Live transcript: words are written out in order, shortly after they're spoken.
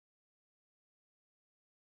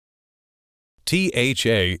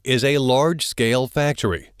THA is a large-scale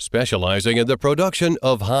factory specializing in the production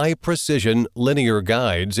of high-precision linear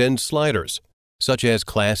guides and sliders, such as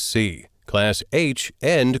Class C, Class H,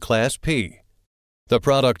 and Class P. The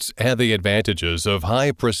products have the advantages of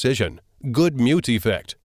high precision, good mute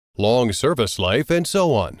effect, long service life, and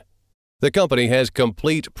so on. The company has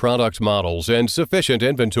complete product models and sufficient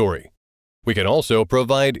inventory. We can also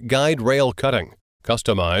provide guide rail cutting,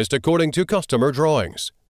 customized according to customer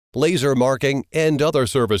drawings, laser marking, and other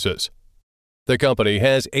services. The company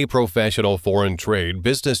has a professional foreign trade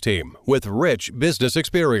business team with rich business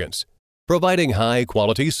experience, providing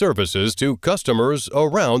high-quality services to customers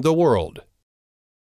around the world.